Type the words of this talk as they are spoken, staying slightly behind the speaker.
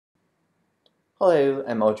Hello,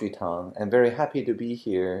 I'm Audrey Tang. I'm very happy to be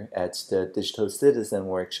here at the Digital Citizen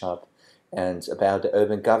Workshop and about the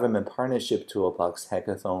Open Government Partnership Toolbox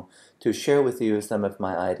Hackathon to share with you some of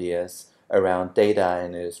my ideas around data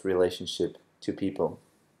and its relationship to people.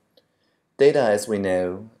 Data, as we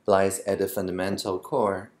know, lies at the fundamental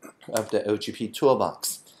core of the OGP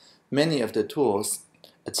toolbox. Many of the tools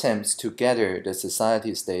attempt to gather the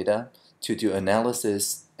society's data to do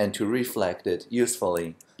analysis and to reflect it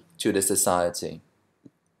usefully to the society.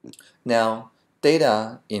 Now,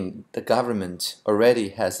 data in the government already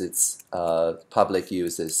has its public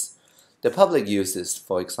uses. The public uses,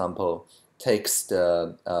 for example, takes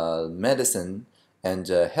the medicine and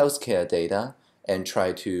healthcare data and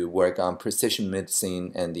try to work on precision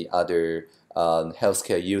medicine and the other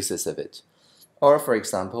healthcare uses of it. Or, for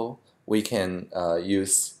example, we can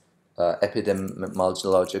use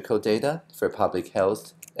epidemiological data for public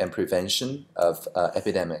health and prevention of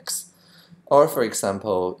epidemics. Or, for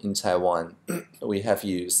example, in Taiwan, we have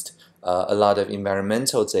used a lot of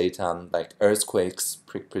environmental data like earthquakes,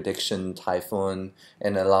 prediction, typhoon,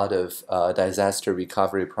 and a lot of disaster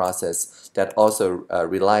recovery process that also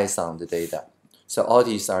relies on the data. So all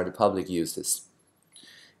these are the public uses.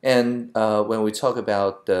 And when we talk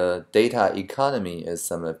about the data economy, as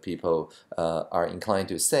some of people are inclined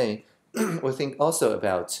to say, we think also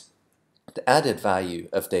about the added value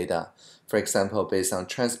of data. For example, based on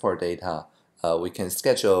transport data, we can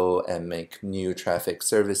schedule and make new traffic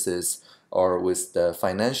services, or with the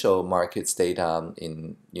financial markets data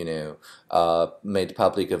made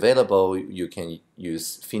public available, you can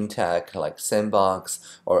use fintech like Sandbox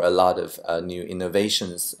or a lot of new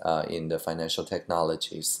innovations in the financial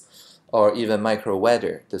technologies. Or even micro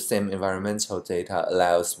weather, the same environmental data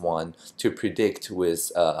allows one to predict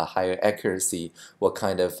with a higher accuracy what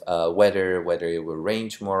kind of weather, whether it will rain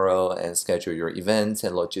tomorrow, and schedule your events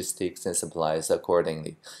and logistics and supplies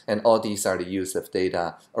accordingly. And all these are the use of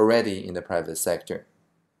data already in the private sector.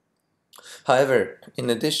 However, in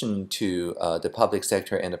addition to the public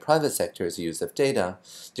sector and the private sector's use of data,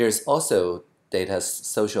 there's also data's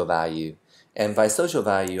social value. And by social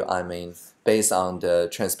value, I mean based on the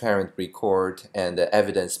transparent record and the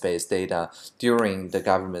evidence-based data during the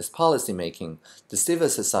government's policymaking, the civil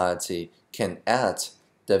society can add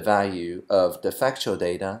the value of the factual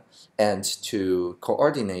data and to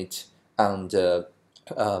coordinate on the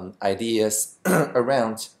ideas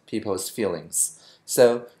around people's feelings.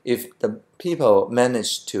 So if the people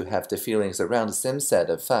manage to have the feelings around the same set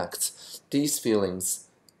of facts, these feelings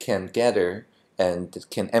can gather and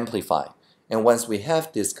can amplify. And once we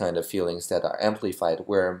have these kind of feelings that are amplified,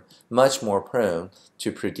 we're much more prone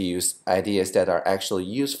to produce ideas that are actually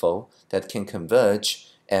useful, that can converge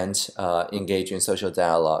and engage in social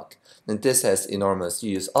dialogue. And this has enormous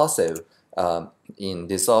use also in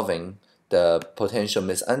dissolving the potential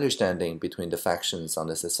misunderstanding between the factions on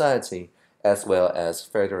the society, as well as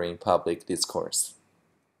furthering public discourse.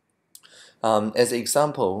 As an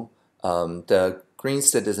example, the Green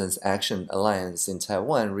Citizens Action Alliance in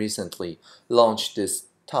Taiwan recently launched this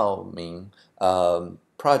Taoming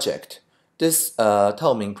project. This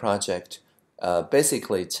Taoming project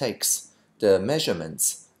basically takes the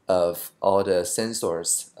measurements of all the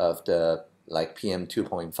sensors of the like PM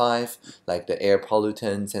 2.5, like the air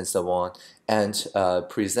pollutants and so on, and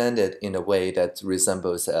present it in a way that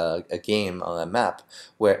resembles a game on a map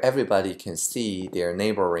where everybody can see their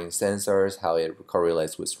neighboring sensors, how it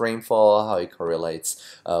correlates with rainfall, how it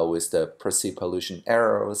correlates with the perceived pollution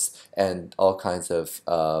errors, and all kinds of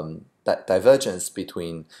divergence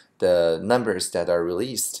between the numbers that are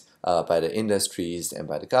released by the industries and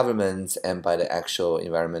by the governments and by the actual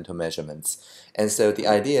environmental measurements. And so the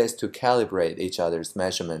idea is to calibrate each other's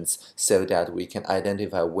measurements so that we can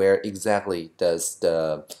identify where exactly does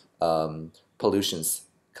the pollutions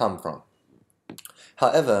come from.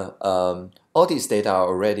 However, all these data are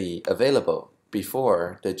already available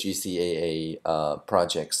before the GCAA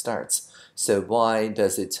project starts. So why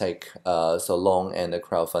does it take so long and a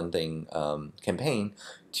crowdfunding campaign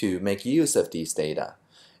to make use of these data?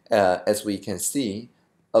 As we can see,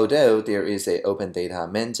 although there is an open data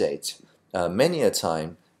mandate, many a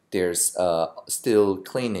time there's still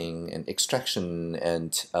cleaning and extraction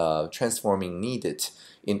and transforming needed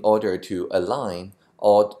in order to align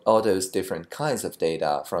all those different kinds of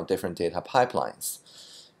data from different data pipelines.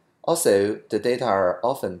 Also, the data are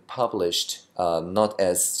often published not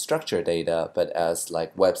as structured data, but as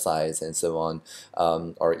like websites and so on,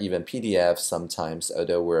 or even PDFs sometimes,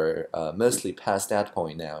 although we're mostly past that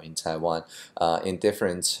point now in Taiwan, in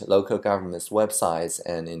different local governments' websites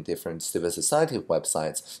and in different civil society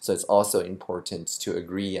websites. So it's also important to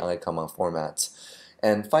agree on a common format.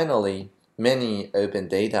 And finally, many open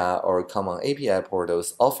data or common API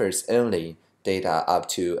portals offers only data up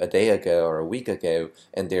to a day ago or a week ago,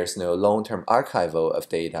 and there's no long-term archival of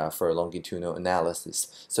data for longitudinal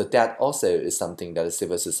analysis. So that also is something that a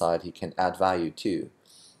civil society can add value to.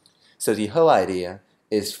 So the whole idea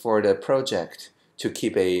is for the project to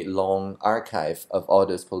keep a long archive of all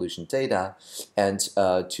those pollution data and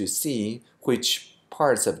to see which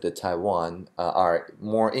parts of the Taiwan are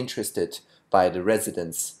more interested by the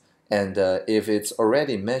residents. And if it's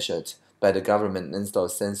already measured by the government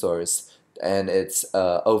installed sensors and it's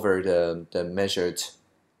over the measured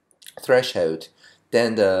threshold,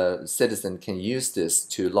 then the citizen can use this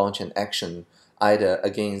to launch an action either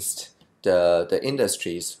against the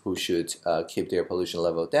industries who should keep their pollution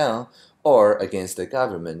level down, or against the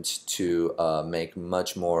government to make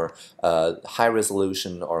much more high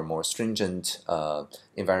resolution or more stringent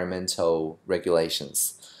environmental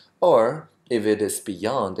regulations. Or if it is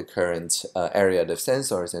beyond the current area of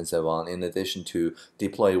sensors and so on, in addition to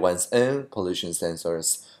deploy one's own pollution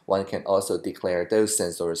sensors, one can also declare those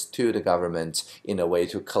sensors to the government in a way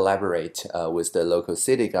to collaborate with the local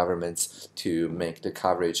city governments to make the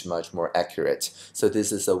coverage much more accurate. So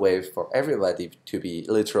this is a way for everybody to be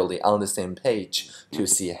literally on the same page to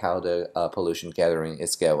see how the pollution gathering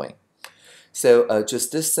is going. So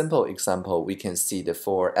just this simple example, we can see the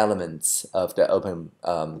four elements of the open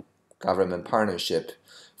government partnership.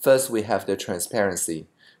 First, we have the transparency,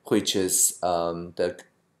 which is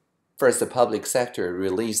first the public sector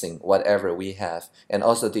releasing whatever we have and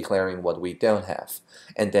also declaring what we don't have,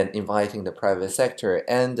 and then inviting the private sector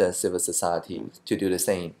and the civil society to do the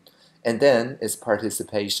same. And then it's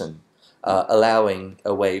participation, allowing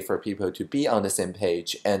a way for people to be on the same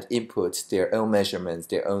page and input their own measurements,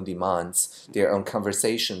 their own demands, their own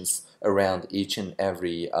conversations around each and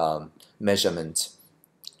every measurement.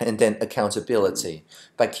 And then accountability.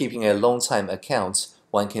 By keeping a long time account,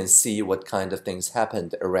 one can see what kind of things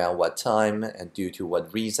happened around what time and due to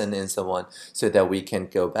what reason and so on, so that we can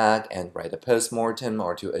go back and write a post-mortem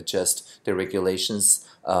or to adjust the regulations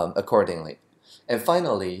accordingly. And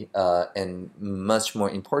finally, and much more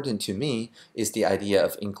important to me, is the idea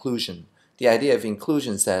of inclusion. The idea of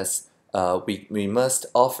inclusion says we must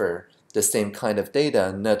offer the same kind of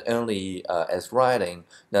data, not only as writing,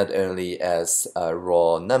 not only as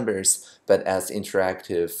raw numbers, but as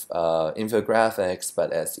interactive infographics,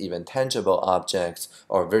 but as even tangible objects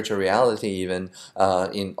or virtual reality even,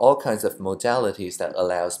 in all kinds of modalities that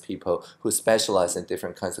allows people who specialize in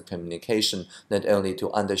different kinds of communication not only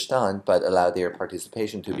to understand, but allow their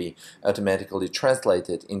participation to be automatically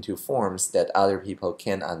translated into forms that other people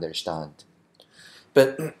can understand.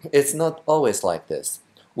 But it's not always like this.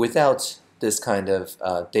 Without this kind of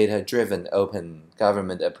data-driven open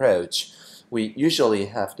government approach, we usually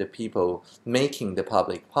have the people making the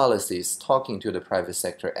public policies talking to the private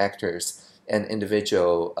sector actors and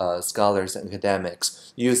individual scholars and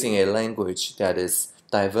academics using a language that is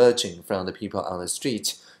diverging from the people on the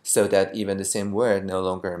street, so that even the same word no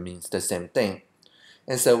longer means the same thing.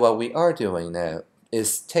 And so what we are doing now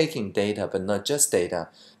is taking data, but not just data,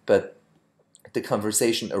 but the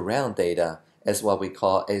conversation around data as what we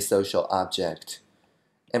call a social object.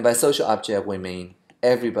 And by social object, we mean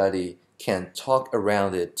everybody can talk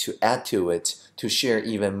around it, to add to it, to share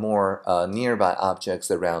even more nearby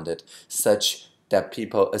objects around it, such that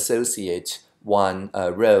people associate one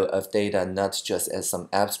row of data not just as some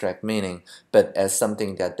abstract meaning, but as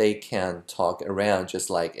something that they can talk around,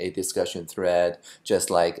 just like a discussion thread,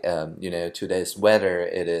 just like today's weather,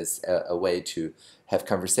 it is a way to have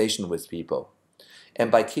conversation with people. And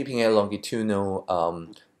by keeping a longitudinal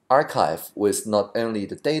archive with not only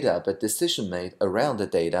the data, but decision made around the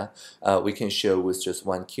data, we can show with just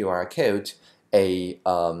one QR code a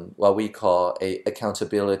what we call a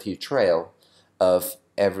accountability trail of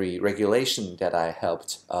every regulation that I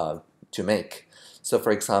helped to make. So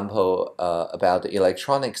for example, about the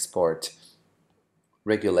electronic sport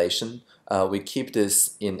regulation, we keep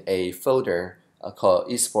this in a folder called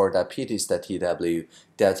esport.pts.tw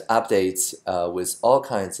that updates with all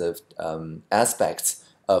kinds of aspects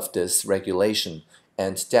of this regulation,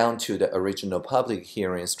 and down to the original public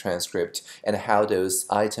hearings transcript and how those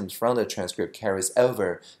items from the transcript carries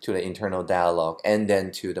over to the internal dialogue and then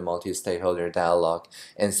to the multi-stakeholder dialogue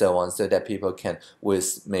and so on, so that people can,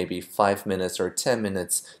 with maybe 5 minutes or 10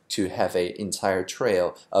 minutes, to have an entire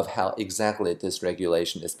trail of how exactly this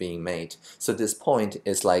regulation is being made. So this point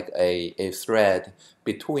is like a thread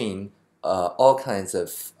between all kinds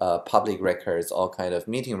of public records, all kinds of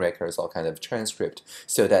meeting records, all kinds of transcript,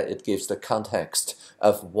 so that it gives the context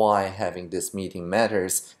of why having this meeting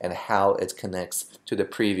matters and how it connects to the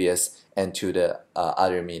previous and to the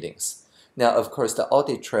other meetings. Now, of course, the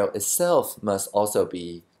audit trail itself must also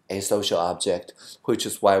be a social object, which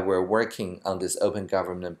is why we're working on this open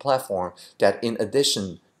government platform that in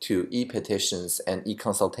addition to e-petitions and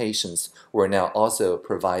e-consultations, we're now also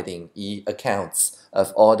providing e-accounts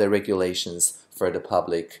of all the regulations for the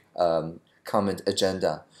public comment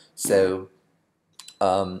agenda. So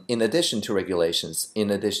in addition to regulations, in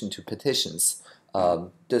addition to petitions,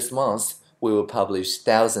 this month we will publish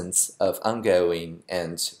thousands of ongoing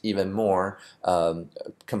and even more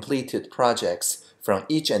completed projects from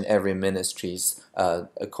each and every ministries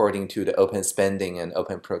according to the open spending and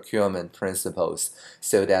open procurement principles,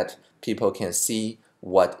 so that people can see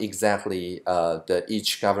what exactly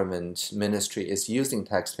each government ministry is using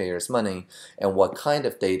taxpayers' money and what kind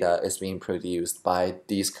of data is being produced by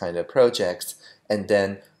these kind of projects, and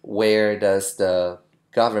then where does the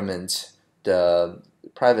government, the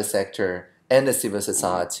private sector, and the civil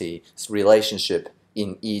society's relationship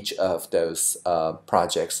in each of those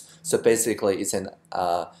projects. So basically, it's an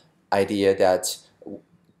idea that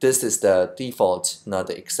this is the default, not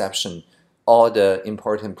the exception. All the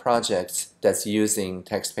important projects that's using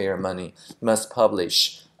taxpayer money must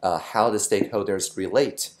publish how the stakeholders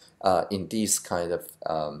relate in these kind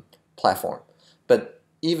of platform. But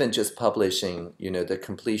even just publishing, the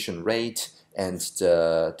completion rate and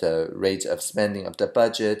the rate of spending of the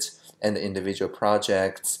budget and the individual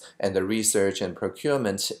projects and the research and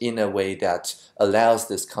procurement in a way that allows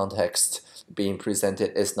this context being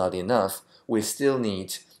presented is not enough. We still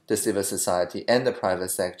need the civil society and the private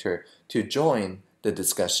sector to join the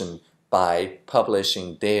discussion by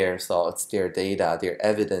publishing their thoughts, their data, their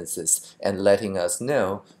evidences, and letting us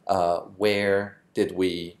know where did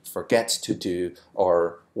we forget to do,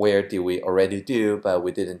 or where did we already do but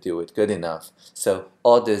we didn't do it good enough. So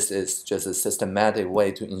all this is just a systematic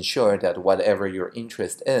way to ensure that whatever your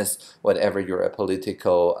interest is, whatever your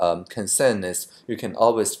political concern is, you can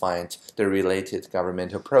always find the related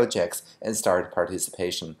governmental projects and start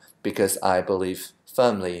participation, because I believe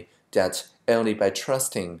firmly that only by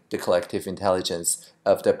trusting the collective intelligence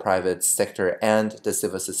of the private sector and the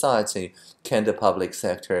civil society can the public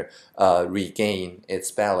sector regain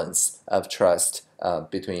its balance of trust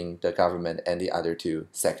between the government and the other two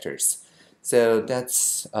sectors. So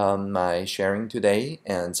that's my sharing today,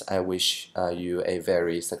 and I wish you a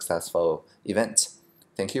very successful event.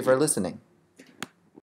 Thank you for listening.